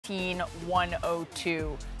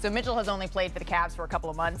102. So Mitchell has only played for the Cavs for a couple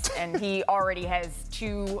of months, and he already has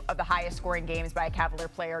 2 of the highest scoring games by a Cavalier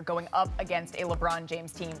player going up against a LeBron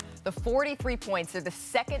James team. The 43 points are the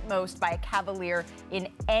second most by a Cavalier in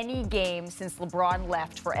any game since LeBron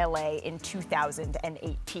left for LA in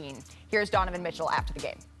 2018. Here's Donovan Mitchell after the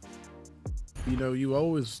game. You know, you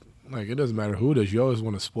always, like, it doesn't matter who it is, you always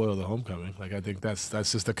want to spoil the homecoming. Like, I think that's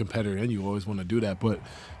just a competitor, and you always want to do that. But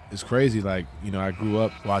it's crazy. Like, you know, I grew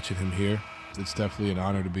up watching him here. It's definitely an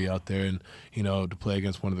honor to be out there and, you know, to play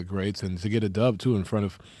against one of the greats and to get a dub too in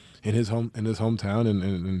his hometown and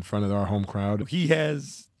in front of our home crowd. He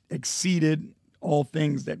has exceeded all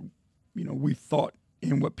things that, you know, we thought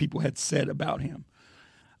and what people had said about him.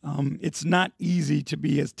 It's not easy to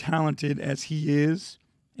be as talented as he is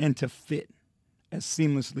and to fit as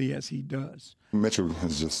seamlessly as he does. Mitchell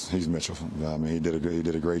is he's Mitchell. I mean, he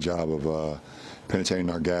did a great job of penetrating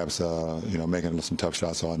our gaps, you know, making some tough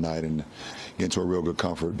shots all night and getting to a real good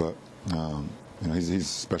comfort. But you know, he's a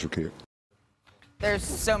special kid. There's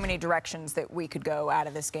so many directions that we could go out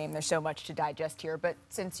of this game. There's so much to digest here. But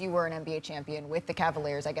since you were an NBA champion with the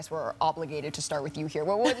Cavaliers, I guess we're obligated to start with you here.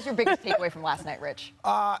 What was your biggest takeaway from last night, Rich?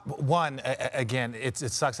 One, again, it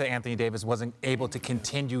sucks that Anthony Davis wasn't able to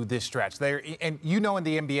continue this stretch. And you know, in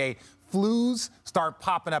the NBA, flus start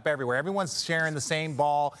popping up everywhere. Everyone's sharing the same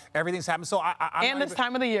ball. Everything's happening. So this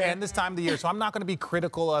time of the year. And this time of the year. So I'm not going to be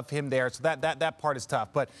critical of him there. So that part is tough.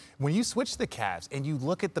 But when you switch the Cavs and you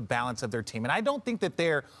look at the balance of their team, and I don't think that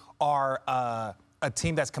there are a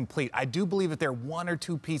team that's complete. I do believe that there are 1 or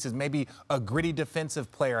 2 pieces, maybe a gritty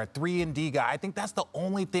defensive player, a 3-and-D guy. I think that's the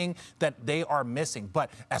only thing that they are missing.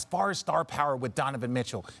 But as far as star power with Donovan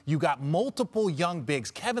Mitchell, you got multiple young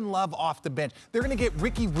bigs. Kevin Love off the bench. They're going to get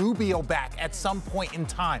Ricky Rubio back at some point in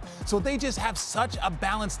time. So they just have such a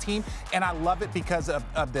balanced team, and I love it because of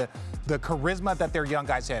the charisma that their young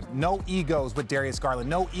guys have. No egos with Darius Garland,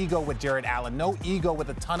 no ego with Jared Allen, no ego with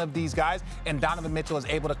a ton of these guys, and Donovan Mitchell is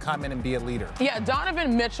able to come in and be a leader. Yeah,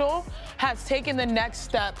 Donovan Mitchell has taken the next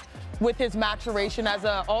step with his maturation as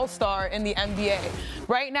an all-star in the NBA.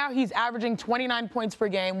 Right now, he's averaging 29 points per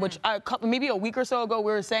game, which maybe a week or so ago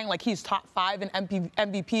we were saying like he's top 5 in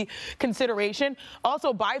MVP consideration.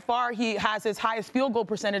 Also, by far, he has his highest field goal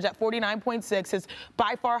percentage at 49.6, his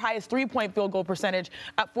by far highest three-point field goal percentage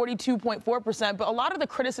at 42.4%. But a lot of the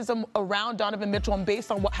criticism around Donovan Mitchell and based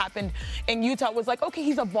on what happened in Utah was like, okay,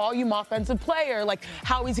 he's a volume offensive player, like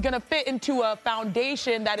how he's going to fit into a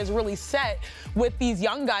foundation that is really set with these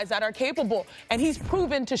young guys that are capable. And he's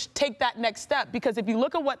proven to take that next step, because if you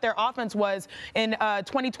look at what their offense was in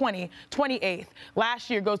 2020, 28th. Last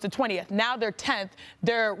year goes to 20th. Now they're 10th.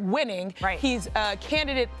 They're winning. Right. He's a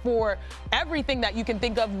candidate for everything that you can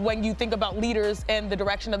think of when you think about leaders and the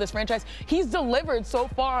direction of this franchise. He's delivered so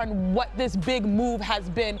far on what this big move has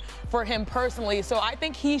been for him personally. So I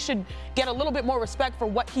think he should get a little bit more respect for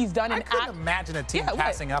what he's done. I couldn't imagine a team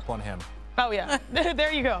passing up on him. Oh, yeah.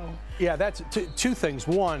 There you go. Yeah, that's two things.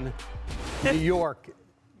 One, New York,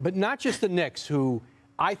 but not just the Knicks, who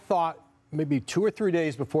I thought maybe 2 or 3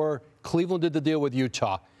 days before Cleveland did the deal with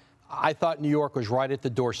Utah, I thought New York was right at the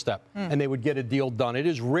doorstep and they would get a deal done. It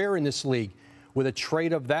is rare in this league with a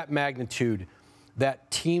trade of that magnitude that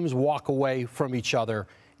teams walk away from each other,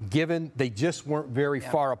 given they just weren't very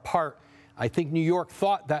far apart. I think New York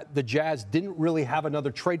thought that the Jazz didn't really have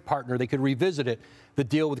another trade partner. They could revisit it. The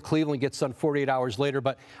deal with Cleveland gets done 48 hours later.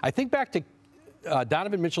 But I think back to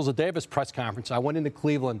Donovan Mitchell's Davis press conference. I went into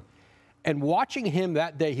Cleveland, and watching him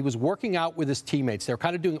that day, he was working out with his teammates. They were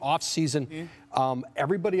kind of doing off-season,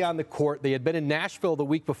 everybody on the court. They had been in Nashville the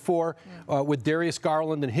week before with Darius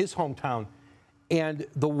Garland in his hometown. And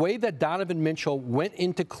the way that Donovan Mitchell went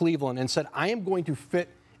into Cleveland and said, I am going to fit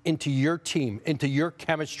into your team, into your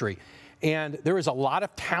chemistry. And there is a lot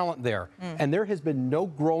of talent there. And there has been no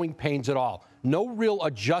growing pains at all. No real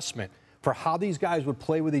adjustment for how these guys would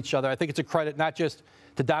play with each other. I think it's a credit not just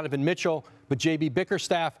to Donovan Mitchell, but J.B.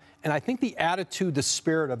 Bickerstaff. And I think the attitude, the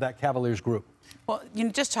spirit of that Cavaliers group. Well, you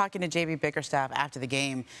know, just talking to J.B. Bickerstaff after the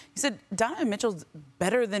game, he said Donovan Mitchell's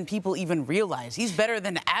better than people even realize. He's better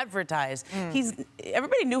than advertised.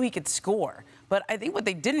 Everybody knew he could score, but I think what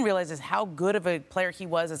they didn't realize is how good of a player he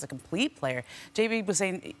was as a complete player. J.B. was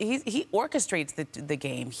saying he orchestrates the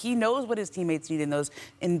game. He knows what his teammates need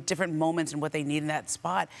in different moments and what they need in that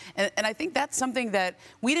spot. And I think that's something that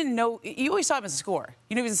we didn't know. You always saw him as a scorer.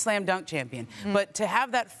 You knew he was a slam dunk champion. But to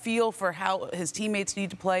have that feel for how his teammates need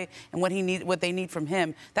to play and what they need from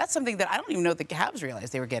him, that's something that I don't even know the Cavs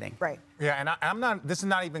realized they were getting. Right. Yeah, and I'm not, this is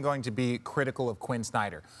not even going to be critical of Quinn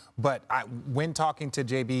Snyder, but when talking to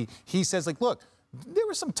JB, he says, like, look, there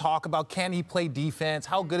was some talk about can he play defense?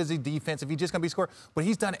 How good is he defense? If he's just going to be scorer? But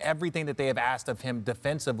he's done everything that they have asked of him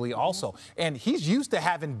defensively also. And he's used to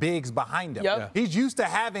having bigs behind him. Yep. Yeah. He's used to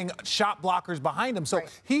having shot blockers behind him. So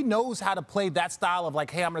he knows how to play that style of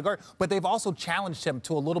like, hey, I'm going to guard. But they've also challenged him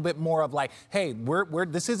to a little bit more of like, hey,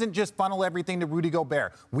 this isn't just funnel everything to Rudy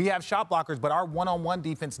Gobert. We have shot blockers, but our one-on-one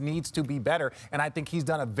defense needs to be better. And I think he's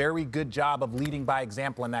done a very good job of leading by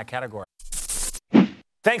example in that category.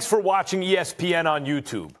 Thanks for watching ESPN on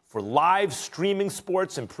YouTube. For live streaming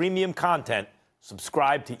sports and premium content,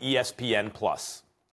 subscribe to ESPN+.